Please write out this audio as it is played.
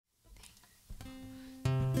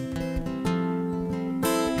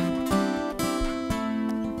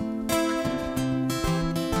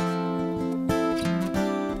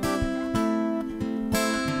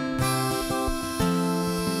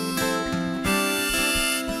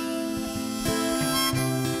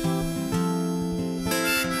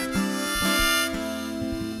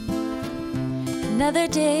Another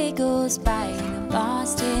day goes by and I'm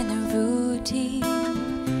lost in the routine.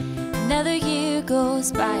 Another year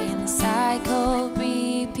goes by and the cycle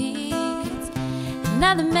repeats.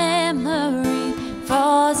 Another memory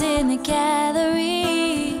falls in the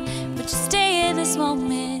gallery. But you stay in this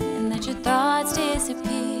moment and let your thoughts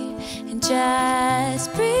disappear and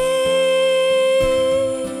just breathe.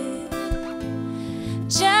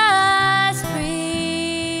 Just breathe.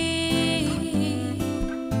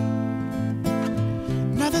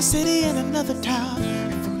 Another city and another town,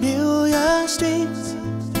 and familiar streets.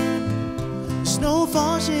 Snow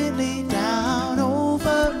falls gently down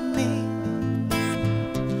over me.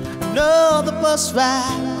 Another bus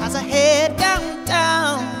ride as I head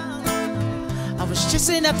downtown. I was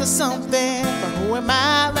chasing after something, but who am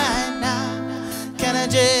I right now? Can I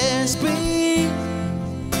just breathe?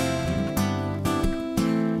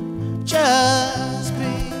 Just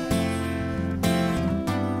breathe.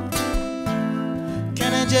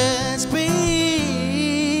 Can I just breathe?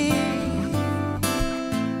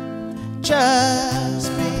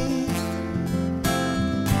 Just breathe.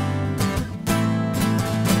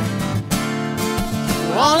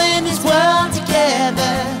 We're all in this world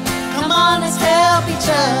together. Come on, let's help each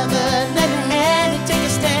other. Lend a hand and take a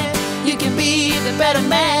stand. You can be the better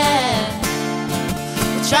man.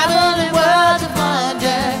 We're traveling worlds of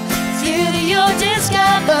wonder. It's you that you'll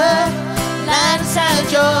discover. Lying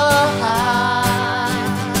inside your heart.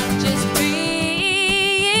 Just breathe.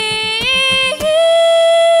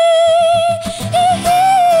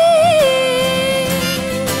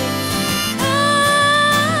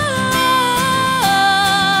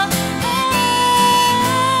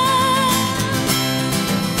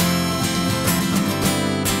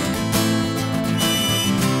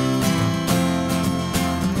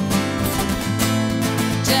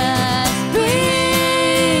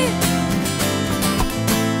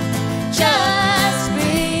 Just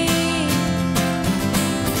breathe.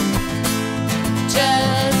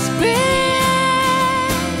 Just breathe.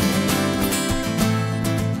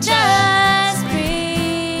 Just breathe.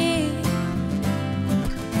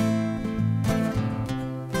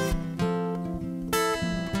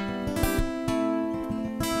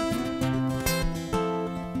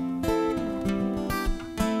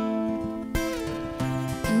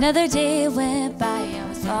 Another day went by, I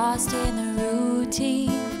was lost in the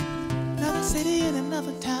routine. Another city and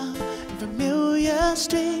another town, and familiar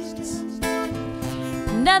streets.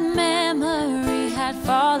 Another memory had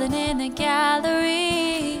fallen in the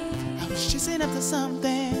gallery. I was chasing after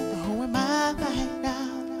something, but who am I right now?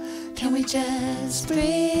 Can we just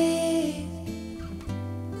breathe?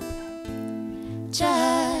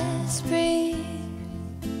 Just breathe.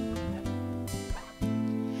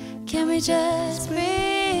 Can we just breathe?